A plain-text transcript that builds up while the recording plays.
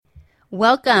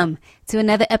Welcome to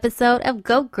another episode of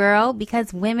Go Girl,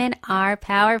 because women are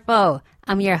powerful.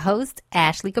 I'm your host,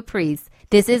 Ashley Caprice.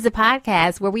 This is a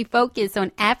podcast where we focus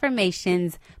on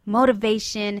affirmations,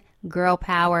 motivation, girl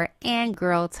power, and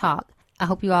girl talk. I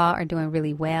hope you all are doing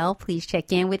really well. Please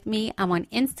check in with me. I'm on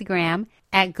Instagram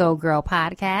at Go Girl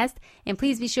Podcast. And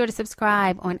please be sure to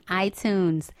subscribe on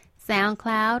iTunes,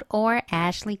 SoundCloud, or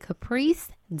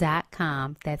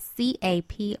ashleycaprice.com. That's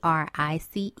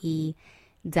CAPRICE.com.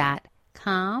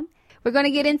 We're going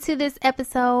to get into this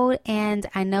episode, and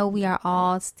I know we are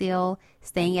all still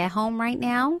staying at home right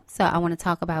now, so I want to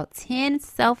talk about 10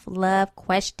 self-love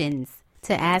questions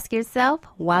to ask yourself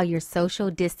while you're social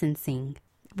distancing.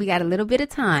 We got a little bit of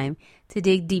time to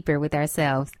dig deeper with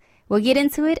ourselves. We'll get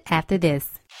into it after this.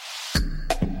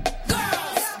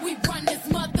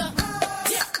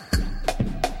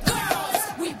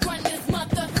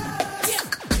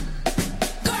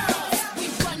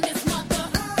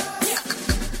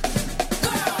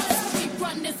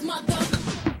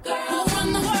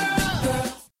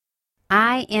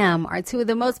 I am are two of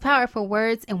the most powerful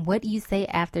words, and what you say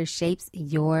after shapes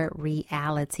your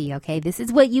reality, okay? This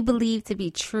is what you believe to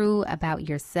be true about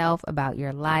yourself, about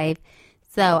your life.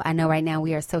 So I know right now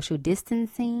we are social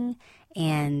distancing,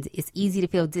 and it's easy to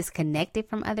feel disconnected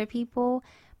from other people,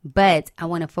 but I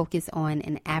want to focus on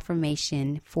an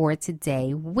affirmation for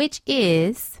today, which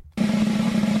is,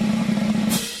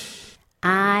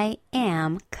 I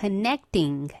am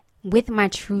connecting with my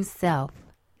true self.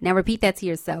 Now repeat that to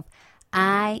yourself.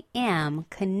 I am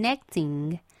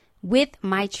connecting with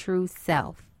my true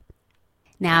self.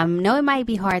 Now, I know it might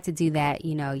be hard to do that.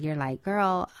 You know, you're like,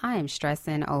 girl, I am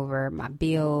stressing over my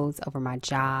bills, over my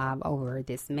job, over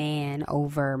this man,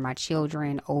 over my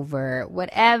children, over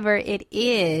whatever it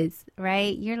is,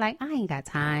 right? You're like, I ain't got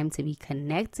time to be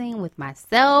connecting with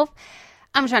myself.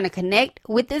 I'm trying to connect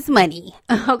with this money,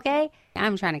 okay?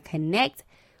 I'm trying to connect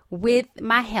with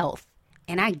my health.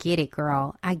 And I get it,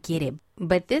 girl. I get it.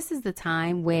 But this is the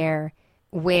time where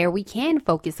we can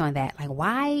focus on that. Like,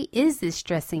 why is this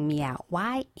stressing me out?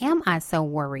 Why am I so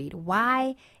worried?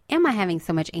 Why am I having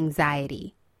so much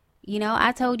anxiety? You know,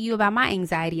 I told you about my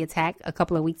anxiety attack a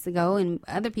couple of weeks ago, and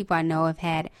other people I know have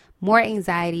had more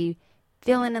anxiety,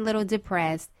 feeling a little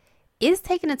depressed. It's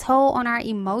taking a toll on our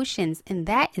emotions, and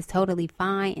that is totally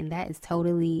fine, and that is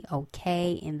totally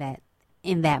okay in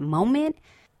that moment.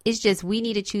 It's just we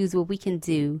need to choose what we can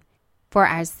do for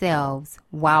ourselves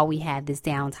while we have this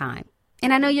downtime.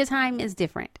 And I know your time is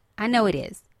different. I know it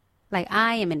is. Like,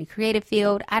 I am in the creative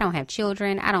field. I don't have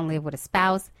children. I don't live with a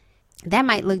spouse. That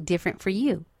might look different for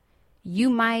you. You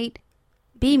might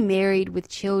be married with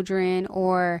children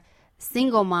or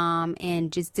single mom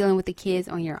and just dealing with the kids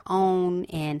on your own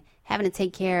and having to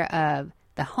take care of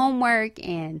the homework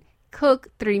and cook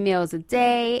 3 meals a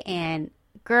day. And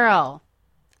girl,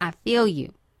 I feel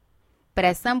you. But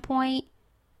at some point,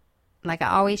 like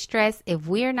I always stress, if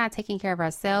we're not taking care of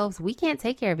ourselves, we can't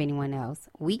take care of anyone else.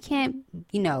 We can't,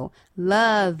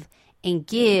 love and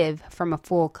give from a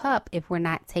full cup if we're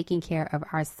not taking care of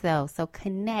ourselves. So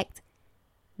connect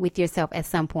with yourself at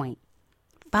some point.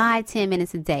 5-10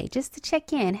 minutes a day just to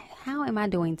check in. How am I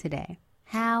doing today?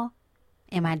 How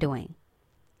am I doing?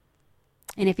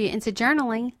 And if you're into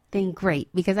journaling, then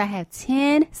great, because I have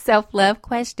 10 self-love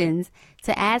questions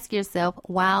to ask yourself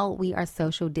while we are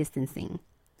social distancing.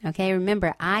 Okay,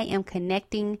 remember, I am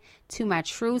connecting to my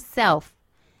true self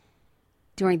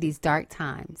during these dark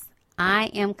times. I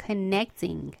am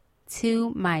connecting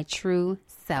to my true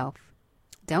self.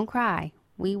 Don't cry.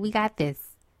 We got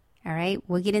this. All right,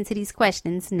 we'll get into these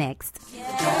questions next.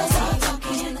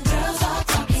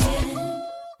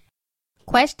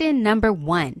 Question number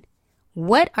 1.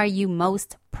 What are you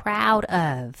most proud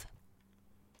of?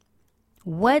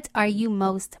 What are you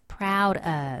most proud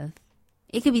of?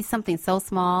 It could be something so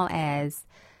small as,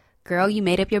 girl, you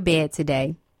made up your bed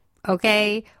today,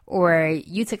 okay? Or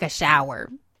you took a shower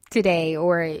today,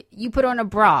 or you put on a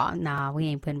bra. Nah, we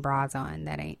ain't putting bras on.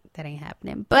 That ain't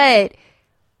happening. But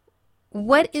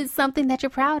what is something that you're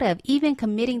proud of? Even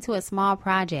committing to a small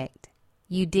project.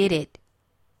 You did it.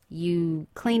 You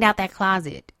cleaned out that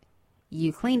closet.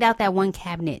 You cleaned out that one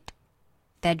cabinet,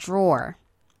 that drawer.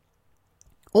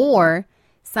 Or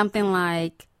something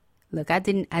like, look, I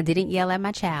didn't yell at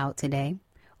my child today,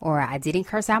 or I didn't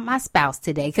curse out my spouse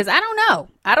today, because I don't know.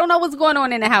 I don't know what's going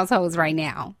on in the households right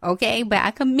now, okay? But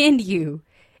I commend you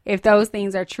if those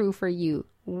things are true for you.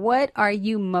 What are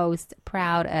you most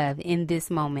proud of in this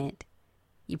moment?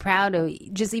 You proud of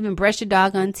just even brush your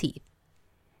doggone teeth?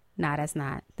 Nah, that's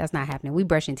not happening. We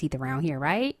brushing teeth around here,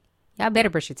 right? Y'all better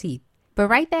brush your teeth. But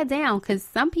write that down, because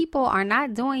some people are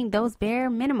not doing those bare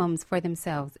minimums for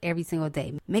themselves every single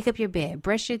day. Make up your bed,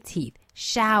 brush your teeth,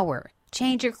 shower,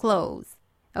 change your clothes,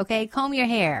 okay? Comb your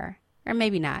hair, or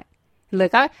maybe not.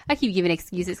 Look, I keep giving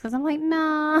excuses because I'm like,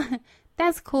 nah,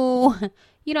 that's cool.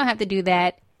 You don't have to do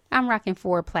that. I'm rocking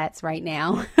 4 plaits right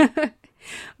now.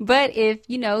 But if,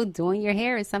 doing your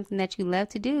hair is something that you love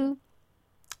to do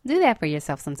that for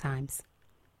yourself sometimes.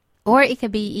 Or it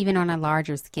could be even on a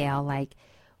larger scale. Like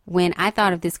when I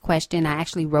thought of this question, I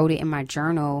actually wrote it in my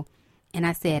journal and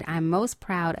I said, I'm most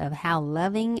proud of how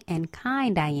loving and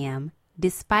kind I am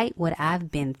despite what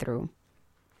I've been through.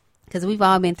 Because we've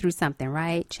all been through something,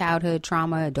 right? Childhood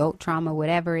trauma, adult trauma,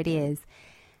 whatever it is.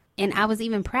 And I was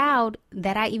even proud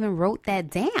that I even wrote that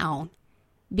down,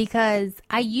 because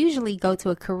I usually go to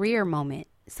a career moment,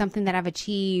 something that I've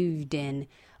achieved, and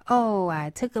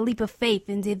I took a leap of faith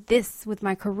and did this with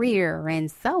my career, and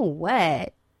so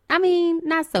what? I mean,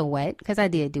 not so what, because I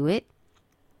did do it,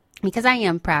 because I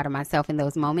am proud of myself in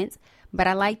those moments, but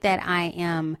I like that I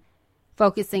am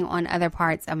focusing on other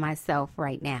parts of myself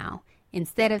right now.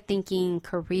 Instead of thinking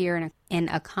career and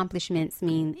accomplishments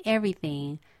mean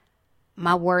everything,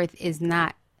 my worth is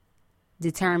not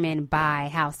determined by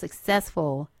how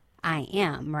successful I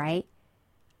am, right?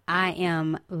 I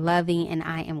am loving and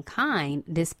I am kind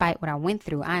despite what I went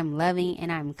through. I am loving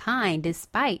and I'm kind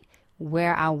despite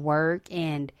where I work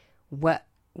and what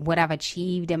I've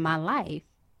achieved in my life.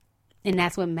 And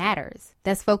that's what matters.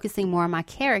 That's focusing more on my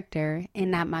character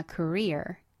and not my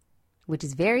career, which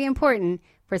is very important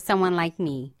for someone like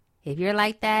me. If you're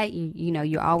like that,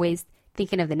 you're always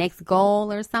thinking of the next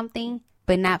goal or something,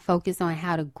 but not focus on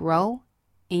how to grow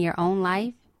in your own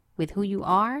life with who you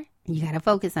are, you got to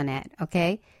focus on that,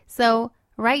 okay? So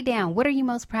write down, what are you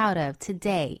most proud of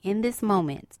today, in this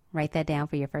moment? Write that down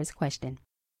for your first question.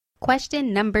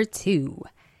 Question number 2.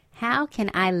 How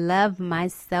can I love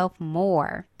myself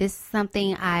more? This is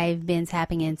something I've been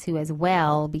tapping into as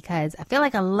well, because I feel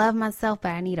like I love myself,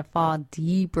 but I need to fall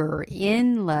deeper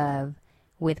in love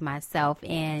with myself.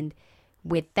 And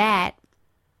with that,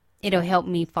 it'll help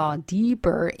me fall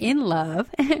deeper in love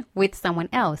with someone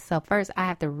else. So first, I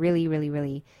have to really, really,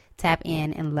 really tap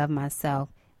in and love myself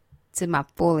to my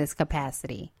fullest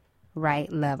capacity,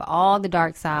 right? Love all the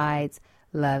dark sides,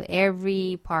 love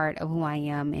every part of who I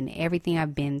am and everything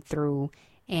I've been through,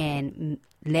 and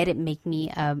let it make me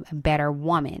a better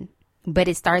woman. But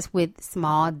it starts with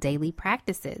small daily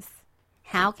practices.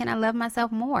 How can I love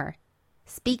myself more?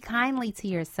 Speak kindly to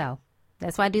yourself.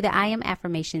 That's why I do the I am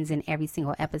affirmations in every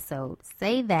single episode.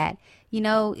 Say that.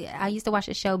 I used to watch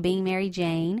the show Being Mary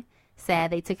Jane.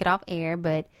 Sad they took it off air,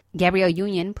 but Gabrielle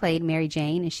Union played Mary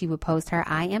Jane, and she would post her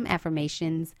I am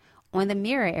affirmations on the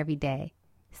mirror every day.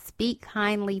 Speak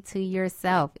kindly to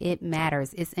yourself. It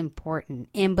matters. It's important.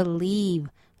 And believe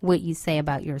what you say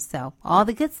about yourself. All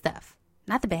the good stuff,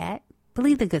 not the bad.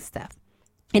 Believe the good stuff.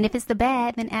 And if it's the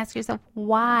bad, then ask yourself,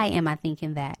 why am I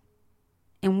thinking that?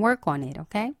 And work on it,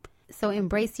 okay? So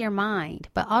embrace your mind,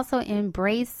 but also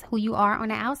embrace who you are on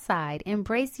the outside.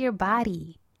 Embrace your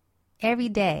body every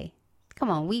day. Come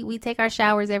on, we take our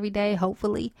showers every day,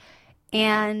 hopefully.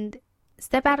 And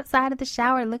step outside of the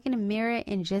shower, look in the mirror,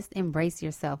 and just embrace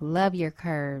yourself. Love your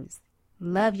curves.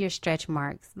 Love your stretch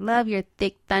marks. Love your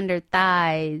thick thunder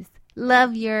thighs.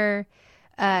 Love your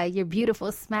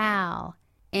beautiful smile.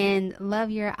 And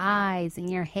love your eyes and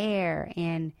your hair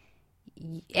and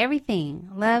everything.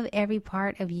 Love every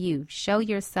part of you. Show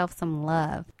yourself some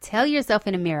love. Tell yourself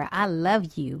in the mirror, I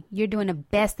love you. You're doing the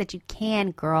best that you can,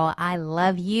 girl. I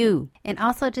love you. And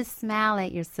also just smile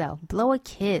at yourself. Blow a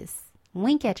kiss.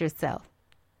 Wink at yourself.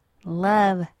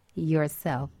 Love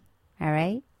yourself. All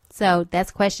right? So that's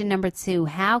question number 2.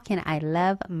 How can I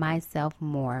love myself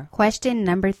more? Question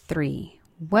number 3.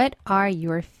 What are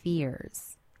your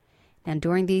fears? Now,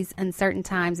 during these uncertain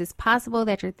times, it's possible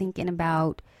that you're thinking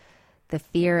about the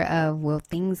fear of, will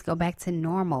things go back to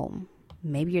normal?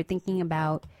 Maybe you're thinking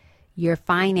about your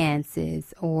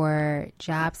finances or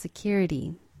job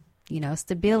security,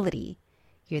 stability.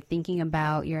 You're thinking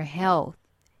about your health,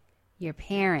 your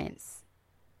parents,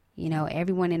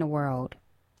 everyone in the world.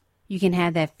 You can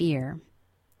have that fear,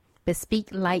 but speak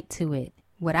light to it.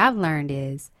 What I've learned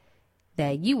is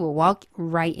that you will walk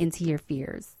right into your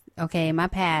fears. Okay, in my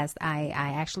past, I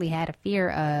actually had a fear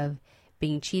of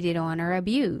being cheated on or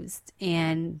abused.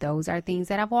 And those are things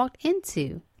that I've walked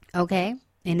into. Okay.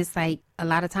 And it's like a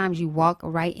lot of times you walk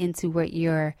right into what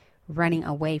you're running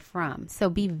away from. So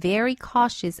be very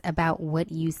cautious about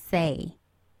what you say.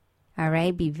 All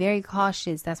right. Be very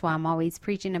cautious. That's why I'm always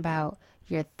preaching about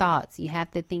your thoughts. You have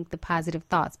to think the positive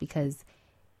thoughts because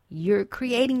you're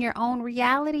creating your own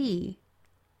reality.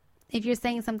 if you're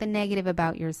saying something negative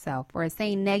about yourself or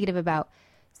saying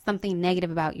something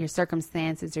negative about your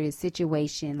circumstances or your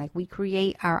situation, like we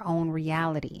create our own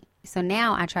reality. So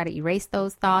now I try to erase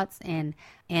those thoughts, and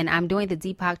I'm doing the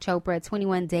Deepak Chopra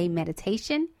 21-day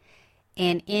meditation.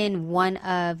 And in one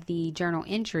of the journal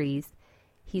entries,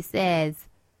 he says,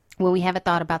 when we have a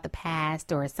thought about the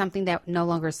past or something that no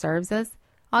longer serves us,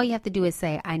 all you have to do is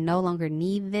say, I no longer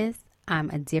need this. I'm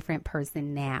a different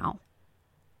person now.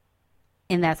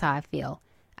 And that's how I feel.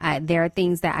 There are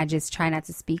things that I just try not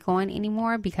to speak on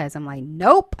anymore because I'm like,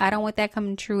 nope, I don't want that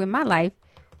coming true in my life.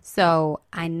 So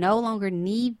I no longer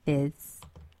need this.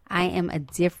 I am a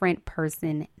different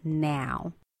person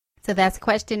now. So that's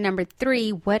question number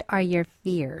 3. What are your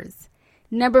fears?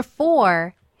 Number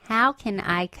 4, how can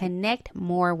I connect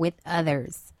more with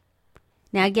others?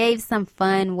 Now, I gave some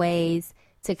fun ways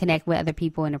to connect with other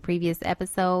people in a previous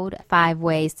episode, 5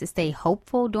 ways to stay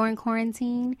hopeful during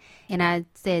quarantine. And I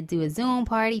said do a Zoom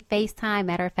party, FaceTime.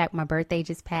 Matter of fact, my birthday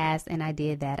just passed and I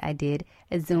did that. I did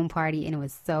a Zoom party and it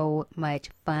was so much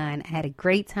fun. I had a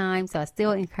great time. So I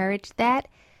still encourage that.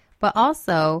 But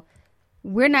also,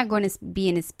 we're not going to be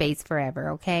in this space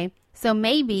forever, okay? So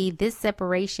maybe this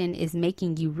separation is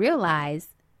making you realize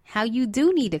how you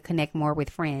do need to connect more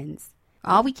with friends.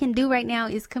 All we can do right now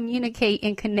is communicate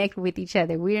and connect with each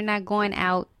other. We're not going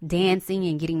out dancing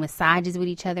and getting massages with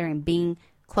each other and being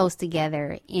close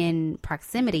together in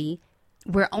proximity.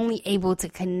 We're only able to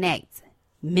connect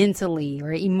mentally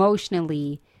or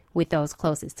emotionally with those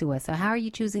closest to us. So how are you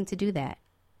choosing to do that?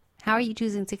 How are you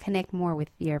choosing to connect more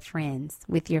with your friends,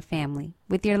 with your family,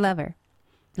 with your lover?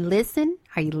 Listen.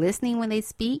 Are you listening when they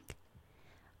speak?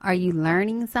 Are you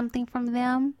learning something from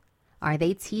them? Are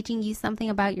they teaching you something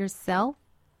about yourself?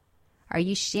 Are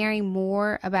you sharing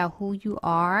more about who you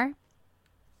are?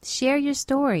 Share your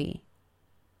story.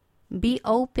 Be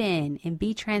open and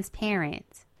be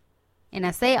transparent. And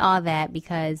I say all that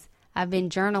because I've been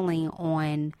journaling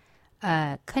on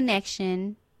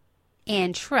connection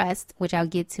and trust, which I'll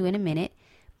get to in a minute.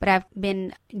 But I've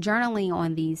been journaling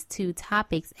on these 2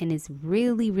 topics, and it's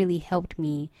really, really helped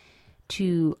me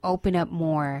to open up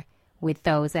more with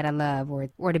those that I love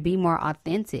or to be more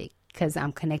authentic because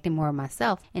I'm connecting more with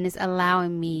myself. And it's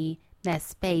allowing me that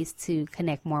space to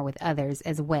connect more with others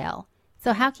as well.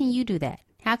 So how can you do that?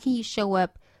 How can you show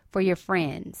up for your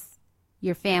friends,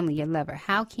 your family, your lover?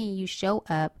 How can you show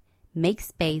up, make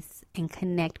space, and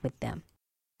connect with them?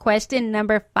 Question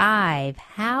number 5,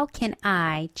 how can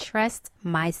I trust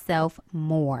myself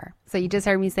more? So you just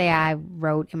heard me say I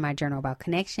wrote in my journal about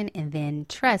connection and then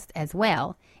trust as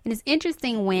well. And it's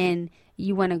interesting when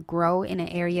you want to grow in an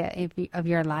area of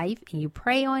your life and you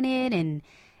pray on it and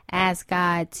ask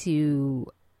God to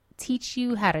teach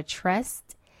you how to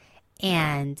trust,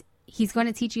 and He's going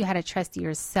to teach you how to trust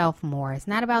yourself more. It's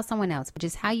not about someone else, but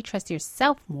just how you trust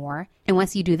yourself more. And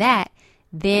once you do that,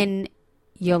 then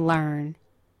you'll learn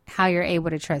how you're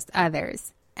able to trust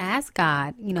others. Ask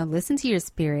God, listen to your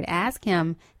spirit. Ask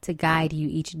Him to guide you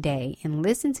each day and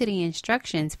listen to the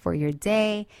instructions for your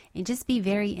day and just be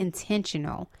very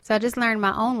intentional. So I just learned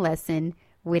my own lesson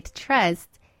with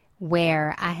trust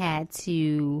where I had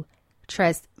to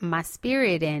trust my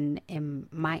spirit and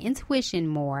my intuition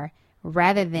more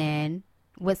rather than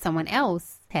what someone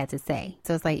else had to say.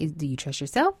 So it's like, do you trust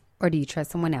yourself or do you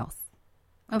trust someone else?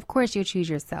 Of course, you'll choose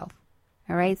yourself.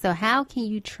 All right. So how can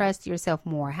you trust yourself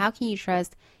more? How can you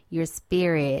trust your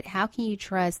spirit? How can you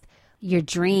trust your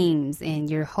dreams and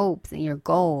your hopes and your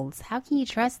goals? How can you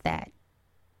trust that?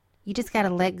 You just got to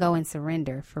let go and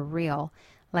surrender for real.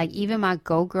 Like even my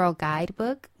Go Girl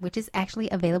Guidebook, which is actually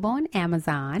available on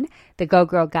Amazon, the Go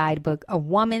Girl Guidebook, a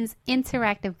woman's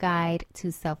interactive guide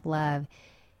to self-love.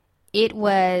 It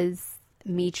was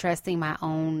me trusting my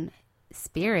own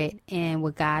spirit and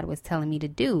what God was telling me to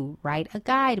do, write a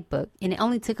guidebook. And it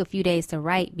only took a few days to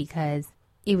write because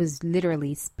it was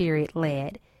literally spirit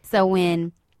led. So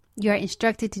when you're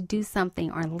instructed to do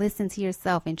something or listen to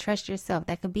yourself and trust yourself,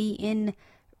 that could be in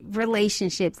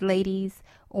relationships, ladies,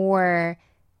 or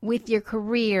with your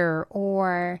career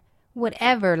or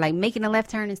whatever, like making a left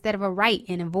turn instead of a right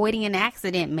and avoiding an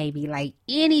accident, maybe like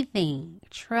anything.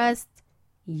 Trust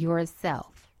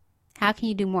yourself. How can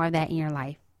you do more of that in your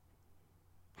life?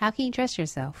 How can you trust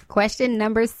yourself? Question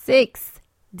number 6.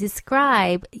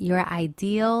 Describe your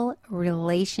ideal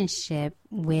relationship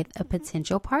with a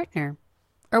potential partner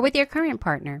or with your current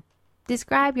partner.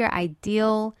 Describe your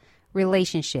ideal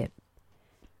relationship.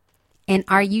 And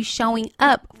are you showing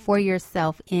up for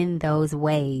yourself in those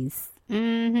ways?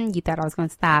 You thought I was going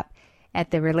to stop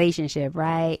at the relationship,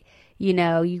 right? You're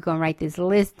going to write this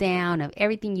list down of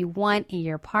everything you want in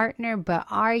your partner, but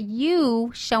are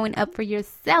you showing up for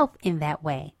yourself in that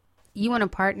way? You want a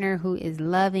partner who is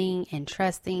loving and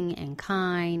trusting and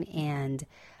kind and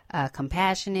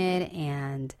compassionate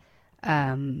and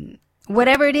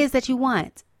whatever it is that you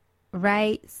want,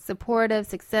 right? Supportive,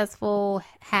 successful,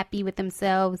 happy with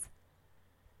themselves.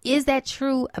 Is that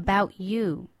true about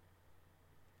you?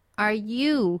 Are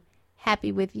you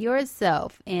happy with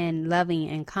yourself and loving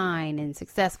and kind and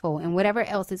successful and whatever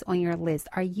else is on your list?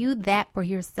 Are you that for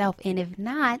yourself? And if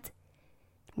not,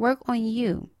 work on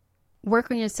you.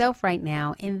 Work on yourself right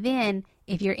now. And then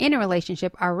if you're in a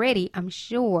relationship already, I'm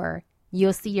sure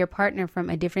you'll see your partner from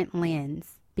a different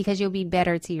lens because you'll be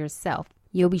better to yourself.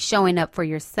 You'll be showing up for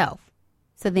yourself.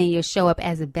 So then you'll show up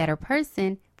as a better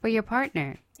person for your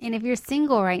partner. And if you're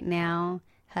single right now,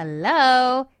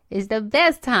 hello, it's the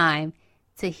best time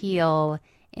to heal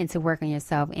and to work on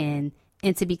yourself and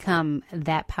to become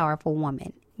that powerful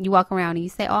woman. You walk around and you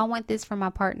say, oh, I want this for my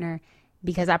partner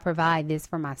because I provide this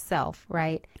for myself,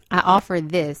 right? I offer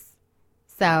this,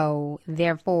 so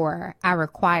therefore I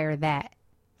require that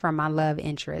from my love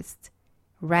interest,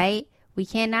 right? We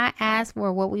cannot ask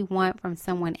for what we want from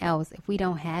someone else if we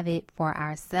don't have it for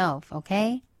ourselves,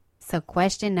 okay? So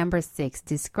question number 6,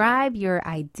 describe your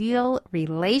ideal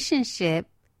relationship,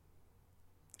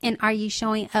 and are you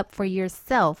showing up for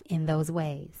yourself in those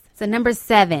ways? So number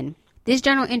 7, this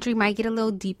journal entry might get a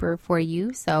little deeper for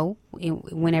you. So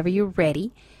whenever you're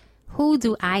ready, who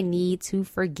do I need to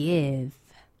forgive?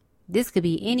 This could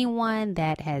be anyone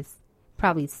that has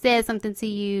probably said something to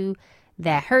you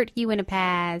that hurt you in the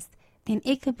past, and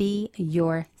it could be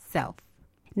yourself.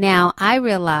 Now, I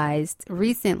realized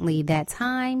recently that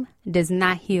time does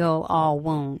not heal all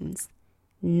wounds.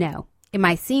 No, it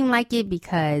might seem like it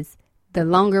because the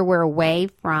longer we're away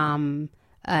from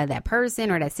that person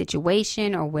or that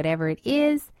situation or whatever it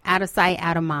is, out of sight,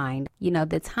 out of mind. You know,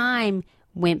 the time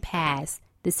went past.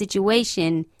 The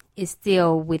situation is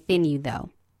still within you, though.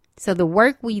 So the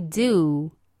work we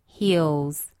do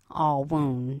heals all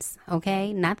wounds,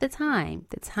 okay? Not the time.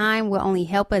 The time will only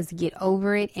help us get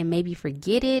over it and maybe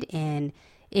forget it, and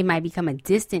it might become a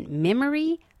distant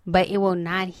memory, but it will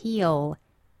not heal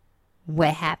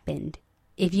what happened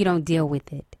if you don't deal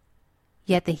with it.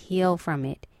 You have to heal from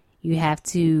it. You have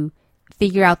to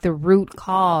figure out the root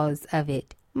cause of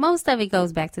it. Most of it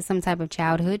goes back to some type of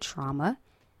childhood trauma.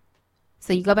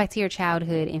 So you go back to your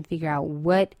childhood and figure out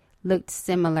what looked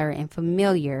similar and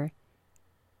familiar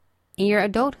in your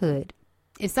adulthood.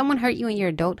 If someone hurt you in your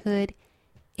adulthood,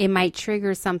 it might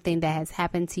trigger something that has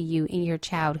happened to you in your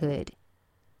childhood.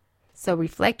 So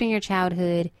reflect on your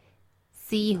childhood.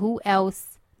 See who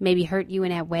else maybe hurt you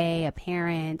in that way, a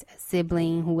parent, a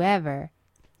sibling, whoever.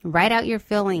 Write out your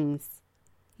feelings.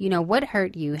 You know, what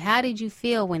hurt you? How did you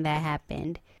feel when that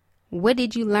happened? What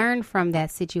did you learn from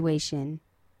that situation?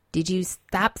 Did you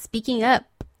stop speaking up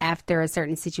after a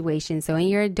certain situation? So in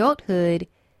your adulthood,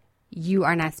 you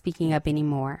are not speaking up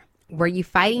anymore. Were you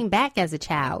fighting back as a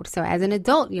child? So as an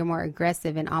adult, you're more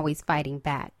aggressive and always fighting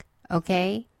back.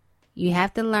 Okay? You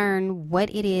have to learn what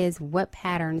it is, what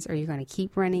patterns are you going to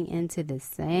keep running into the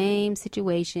same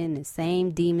situation, the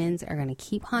same demons are going to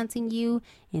keep haunting you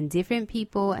and different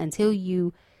people until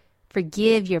you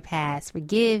forgive your past,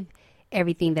 forgive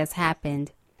everything that's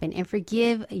happened, and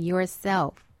forgive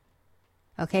yourself.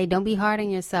 Okay, don't be hard on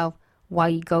yourself while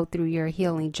you go through your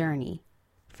healing journey.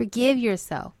 Forgive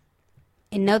yourself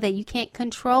and know that you can't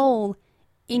control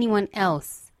anyone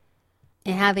else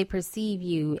and how they perceive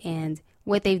you and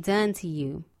what they've done to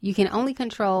you. You can only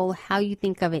control how you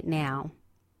think of it now.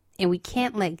 And we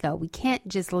can't let go. We can't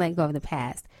just let go of the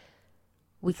past.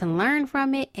 We can learn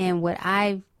from it. And what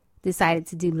I've decided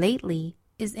to do lately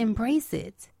is embrace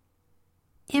it.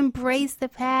 Embrace the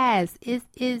past.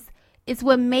 It's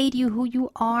what made you who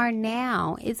you are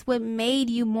now. It's what made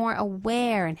you more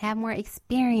aware and have more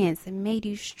experience and made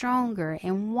you stronger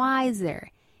and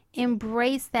wiser.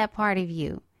 Embrace that part of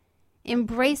you.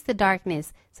 Embrace the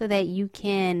darkness so that you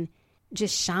can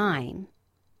just shine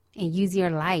and use your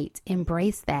light.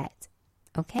 Embrace that.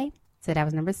 Okay? So that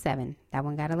was number 7. That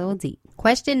one got a little deep.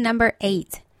 Question number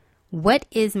 8. What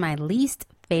is my least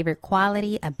favorite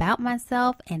quality about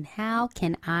myself and how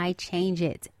can I change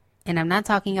it? And I'm not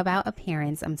talking about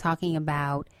appearance. I'm talking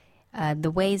about the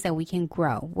ways that we can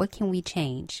grow. What can we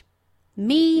change?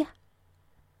 Me,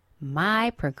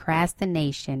 my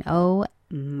procrastination. Oh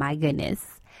my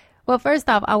goodness. Well, first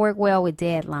off, I work well with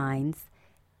deadlines.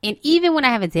 And even when I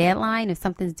have a deadline, if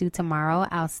something's due tomorrow,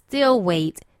 I'll still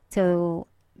wait till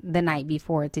the night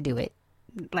before to do it.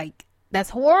 Like, that's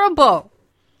horrible.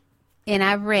 And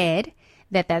I've read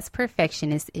that that's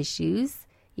perfectionist issues.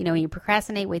 You know, when you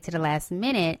procrastinate, wait to the last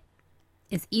minute,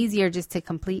 it's easier just to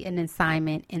complete an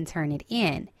assignment and turn it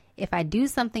in. if I do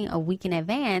something a week in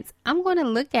advance, I'm going to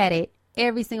look at it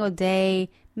every single day,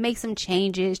 make some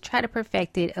changes, try to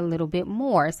perfect it a little bit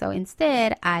more. So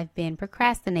instead, I've been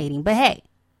procrastinating. But hey,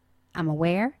 I'm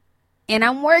aware and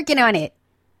I'm working on it.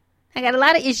 I got a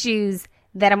lot of issues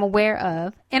that I'm aware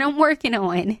of and I'm working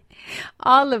on.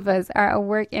 All of us are a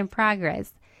work in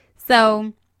progress.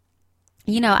 So,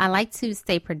 I like to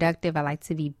stay productive. I like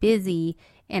to be busy,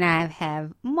 and I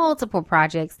have multiple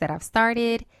projects that I've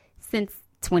started since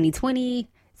 2020,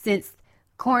 since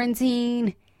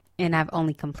quarantine, and I've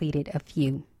only completed a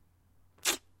few.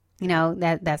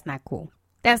 That's not cool.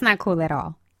 That's not cool at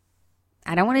all.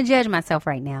 I don't want to judge myself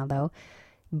right now, though,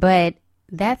 but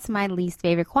that's my least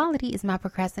favorite quality is my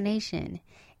procrastination.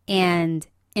 And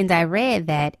I read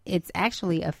that it's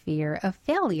actually a fear of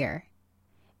failure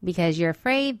because you're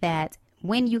afraid that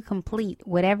when you complete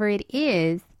whatever it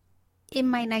is, it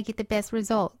might not get the best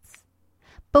results.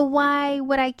 But why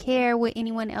would I care what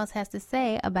anyone else has to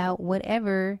say about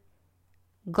whatever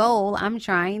goal I'm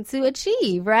trying to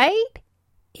achieve, right?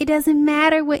 It doesn't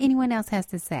matter what anyone else has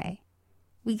to say.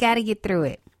 We got to get through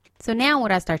it. So now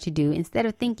what I start to do, instead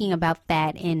of thinking about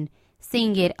that and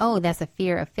seeing it, oh, that's a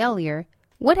fear of failure,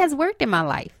 what has worked in my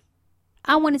life?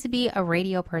 I wanted to be a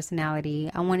radio personality.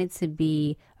 I wanted to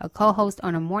be a co-host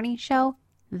on a morning show.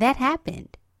 That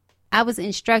happened. I was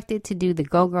instructed to do the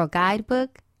Go Girl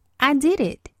Guidebook. I did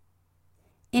it.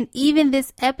 And even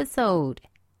this episode,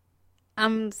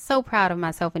 I'm so proud of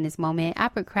myself in this moment. I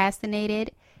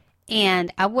procrastinated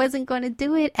and I wasn't going to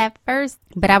do it at first,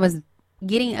 but I was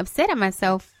getting upset at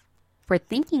myself for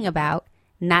thinking about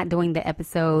not doing the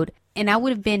episode. And I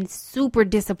would have been super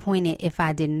disappointed if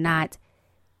I did not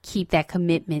keep that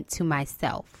commitment to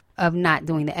myself of not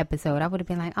doing the episode. I would have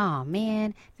been like, oh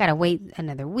man, gotta wait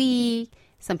another week.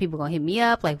 Some people gonna hit me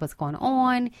up like, what's going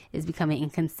on? It's becoming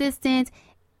inconsistent.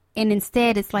 And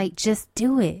instead it's like, just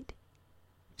do it.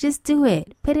 Just do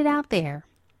it. Put it out there.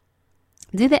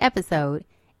 Do the episode.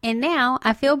 And now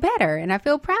I feel better and I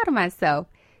feel proud of myself.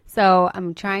 So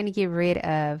I'm trying to get rid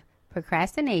of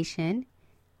procrastination,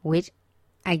 which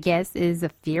I guess is a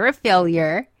fear of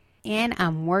failure. And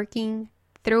I'm working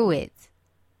through it.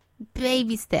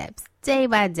 Baby steps, day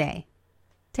by day.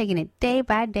 Taking it day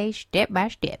by day, step by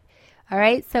step. All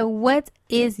right. So what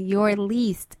is your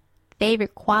least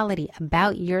favorite quality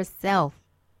about yourself?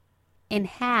 And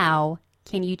how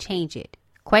can you change it?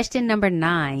 Question number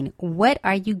 9. What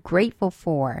are you grateful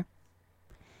for?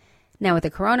 Now, with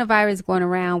the coronavirus going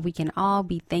around, we can all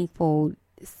be thankful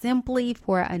simply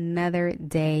for another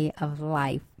day of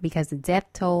life because the death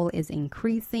toll is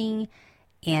increasing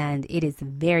and it is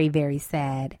very, very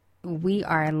sad. We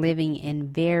are living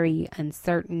in very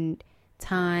uncertain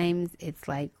times. It's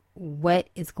like, what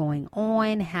is going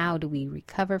on? How do we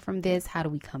recover from this? How do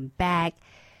we come back?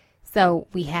 So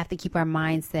we have to keep our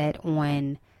mindset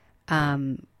on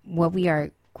what we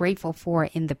are grateful for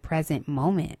in the present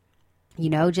moment.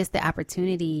 Just the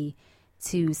opportunity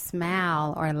to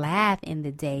smile or laugh in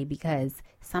the day because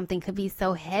something could be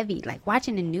so heavy. Like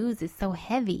watching the news is so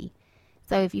heavy.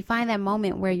 So if you find that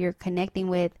moment where you're connecting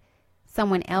with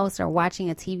someone else or watching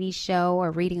a TV show or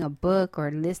reading a book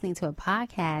or listening to a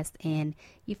podcast and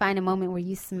you find a moment where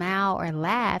you smile or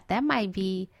laugh, that might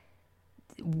be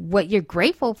what you're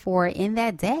grateful for in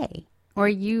that day. Or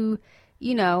you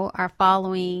are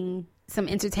following some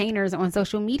entertainers on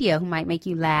social media who might make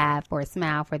you laugh or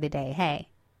smile for the day. Hey,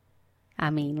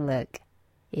 look,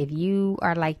 if you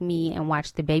are like me and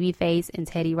watched the Babyface and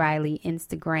Teddy Riley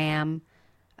Instagram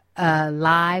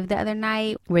live the other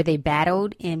night where they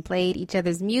battled and played each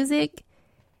other's music,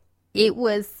 it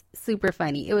was super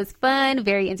funny. It was fun,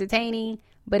 very entertaining,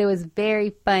 but it was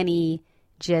very funny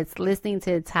just listening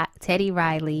to Teddy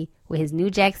Riley with his New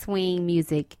Jack Swing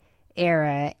music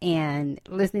era and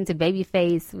listening to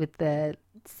Babyface with the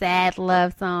sad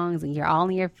love songs and you're all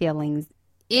in your feelings.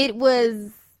 It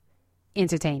was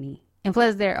entertaining. And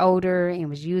plus they're older and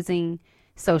was using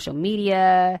social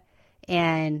media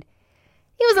and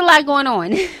it was a lot going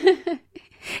on.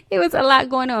 It was a lot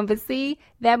going on. But see,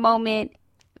 that moment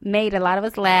made a lot of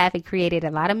us laugh. It created a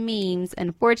lot of memes.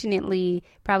 Unfortunately,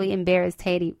 probably embarrassed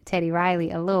Teddy Riley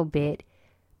a little bit.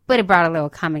 But it brought a little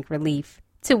comic relief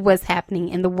to what's happening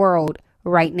in the world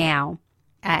right now.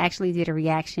 I actually did a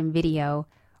reaction video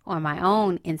on my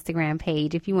own Instagram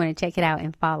page if you want to check it out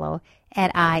and follow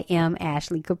at I am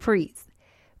Ashley Caprice.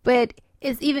 But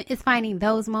it's finding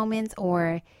those moments,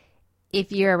 or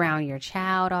if you're around your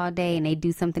child all day and they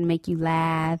do something to make you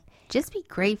laugh, just be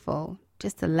grateful.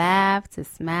 Just to laugh, to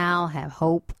smile, have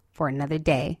hope for another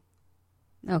day.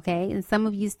 Okay? And some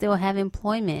of you still have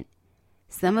employment.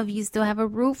 Some of you still have a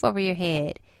roof over your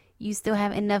head. You still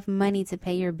have enough money to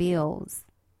pay your bills.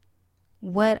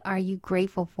 What are you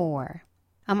grateful for?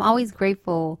 I'm always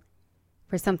grateful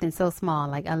for something so small.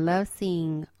 Like I love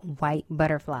seeing white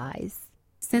butterflies.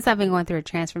 Since I've been going through a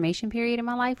transformation period in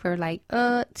my life for like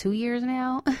 2 years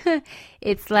now,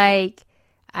 it's like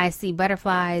I see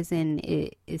butterflies and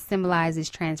it symbolizes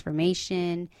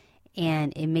transformation,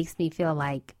 and it makes me feel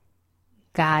like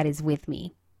God is with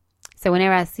me. So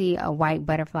whenever I see a white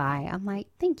butterfly, I'm like,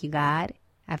 thank you, God.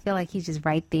 I feel like he's just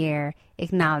right there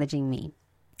acknowledging me.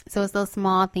 So it's those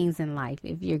small things in life.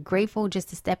 If you're grateful just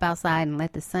to step outside and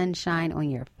let the sun shine on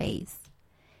your face,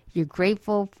 you're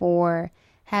grateful for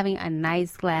having a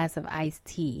nice glass of iced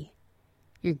tea.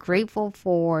 You're grateful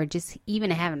for just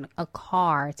even having a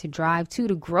car to drive to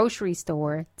the grocery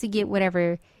store to get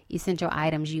whatever essential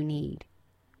items you need.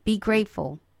 Be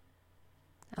grateful.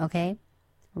 Okay?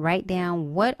 Write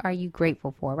down, what are you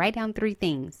grateful for? Write down 3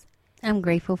 things. I'm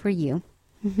grateful for you.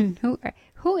 Who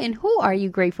are you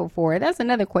grateful for? That's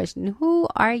another question. Who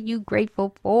are you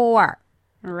grateful for?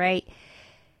 All right.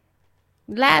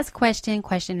 Last question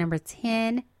number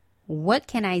 10. What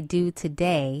can I do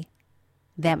today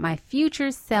that my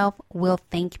future self will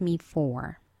thank me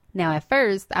for? Now, at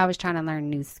first, I was trying to learn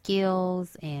new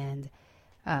skills and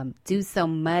do so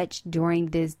much during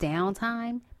this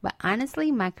downtime. But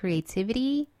honestly, my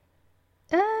creativity,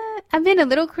 I've been a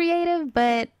little creative,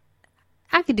 but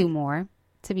I could do more.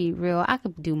 To be real, I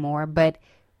could do more. But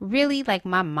really, like,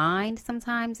 my mind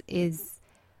sometimes is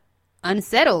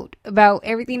unsettled about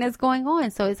everything that's going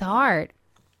on. So it's hard,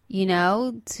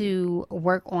 to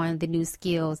work on the new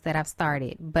skills that I've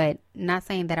started. But not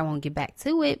saying that I won't get back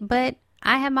to it. But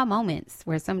I have my moments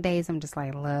where some days I'm just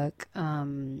like, look,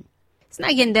 it's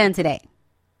not getting done today.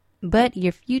 But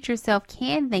your future self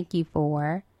can thank you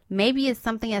for, maybe it's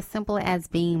something as simple as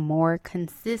being more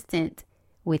consistent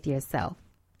with yourself.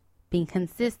 Being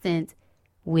consistent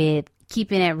with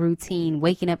keeping that routine,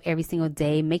 waking up every single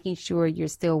day, making sure you're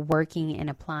still working and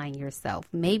applying yourself.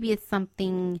 Maybe it's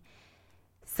something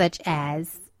such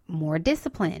as more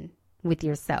discipline with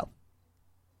yourself,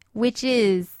 which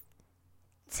is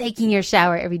taking your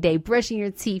shower every day, brushing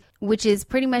your teeth, which is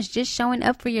pretty much just showing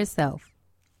up for yourself.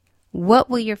 What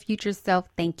will your future self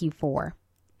thank you for?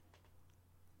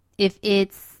 If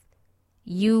it's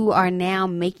you are now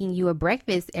making you a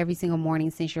breakfast every single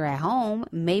morning since you're at home,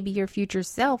 maybe your future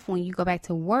self, when you go back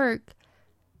to work,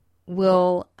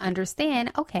 will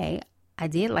understand, okay, I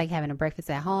did like having a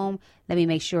breakfast at home. Let me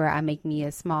make sure I make me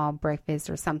a small breakfast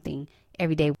or something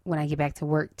every day when I get back to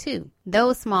work too.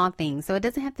 Those small things. So it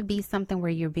doesn't have to be something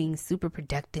where you're being super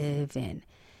productive and,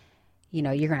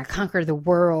 you're going to conquer the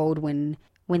world when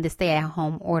the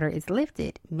stay-at-home order is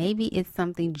lifted. Maybe it's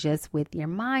something just with your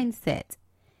mindset.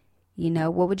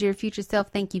 What would your future self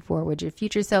thank you for? Would your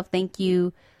future self thank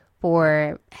you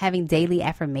for having daily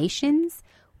affirmations?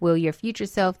 Will your future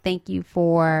self thank you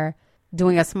for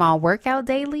doing a small workout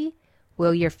daily?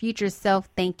 Will your future self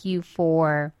thank you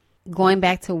for going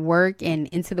back to work and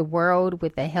into the world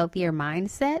with a healthier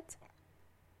mindset?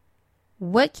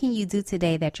 What can you do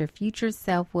today that your future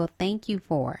self will thank you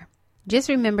for? Just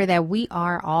remember that we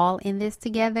are all in this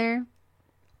together.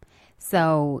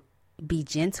 So be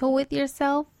gentle with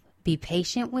yourself. Be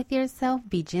patient with yourself.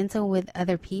 Be gentle with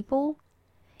other people.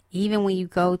 Even when you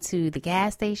go to the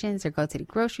gas stations or go to the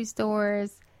grocery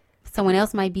stores, someone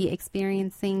else might be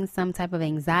experiencing some type of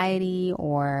anxiety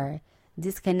or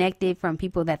disconnected from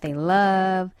people that they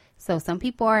love. So some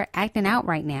people are acting out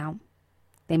right now.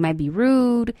 They might be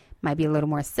rude, might be a little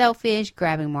more selfish,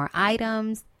 grabbing more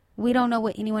items. We don't know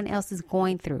what anyone else is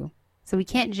going through. So we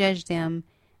can't judge them.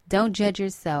 Don't judge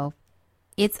yourself.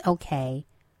 It's okay.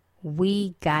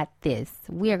 We got this.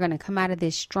 We are going to come out of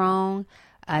this strong.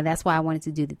 That's why I wanted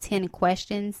to do the 10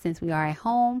 questions. Since we are at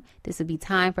home, this would be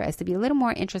time for us to be a little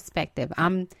more introspective.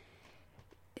 I'm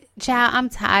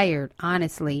tired,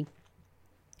 honestly,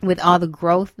 with all the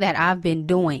growth that I've been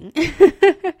doing.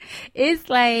 It's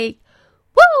like,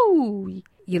 woo!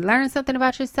 You learn something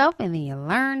about yourself and then you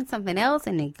learn something else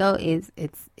and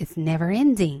it's never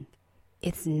ending.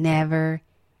 It's never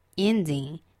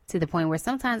ending. To the point where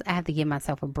sometimes I have to give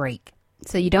myself a break.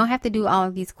 So you don't have to do all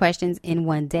of these questions in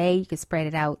one day. You can spread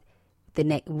it out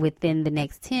within the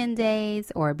next 10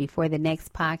 days or before the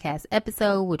next podcast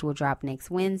episode, which will drop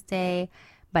next Wednesday.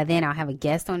 By then I'll have a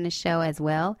guest on the show as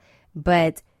well.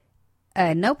 But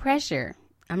no pressure.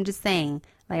 I'm just saying,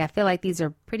 I feel like these are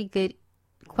pretty good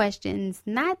questions.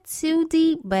 Not too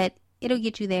deep, but it'll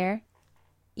get you there.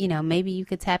 Maybe you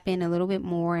could tap in a little bit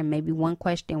more and maybe one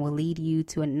question will lead you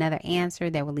to another answer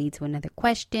that will lead to another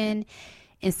question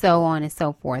and so on and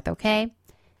so forth. Okay.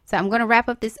 So I'm going to wrap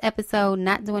up this episode,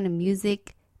 not doing a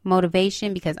music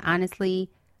motivation because honestly,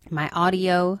 my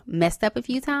audio messed up a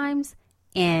few times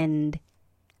and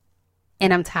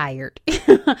I'm tired.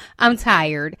 I'm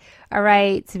tired. All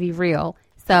right, to be real.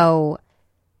 So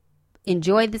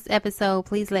enjoy this episode.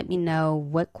 Please let me know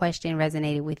what question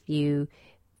resonated with you.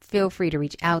 Feel free to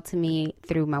reach out to me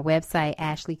through my website,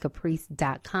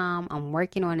 ashleycaprice.com. I'm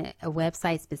working on a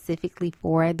website specifically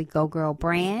for the Go Girl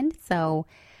brand. So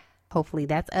hopefully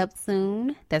that's up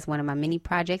soon. That's one of my many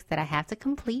projects that I have to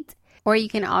complete. Or you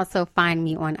can also find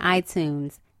me on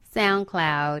iTunes,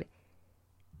 SoundCloud.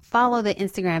 Follow the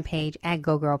Instagram page at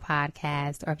Go Girl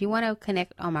Podcast. Or if you want to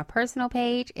connect on my personal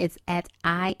page, it's at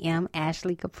I am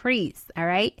Ashley Caprice. All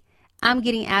right. I'm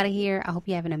getting out of here. I hope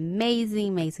you have an amazing,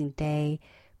 amazing day.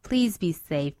 Please be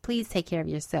safe. Please take care of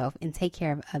yourself and take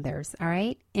care of others. All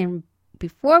right. And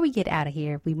before we get out of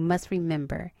here, we must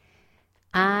remember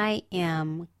I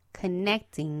am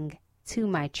connecting to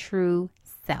my true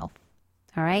self.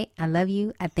 All right. I love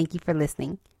you. I thank you for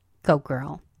listening. Go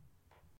Girl.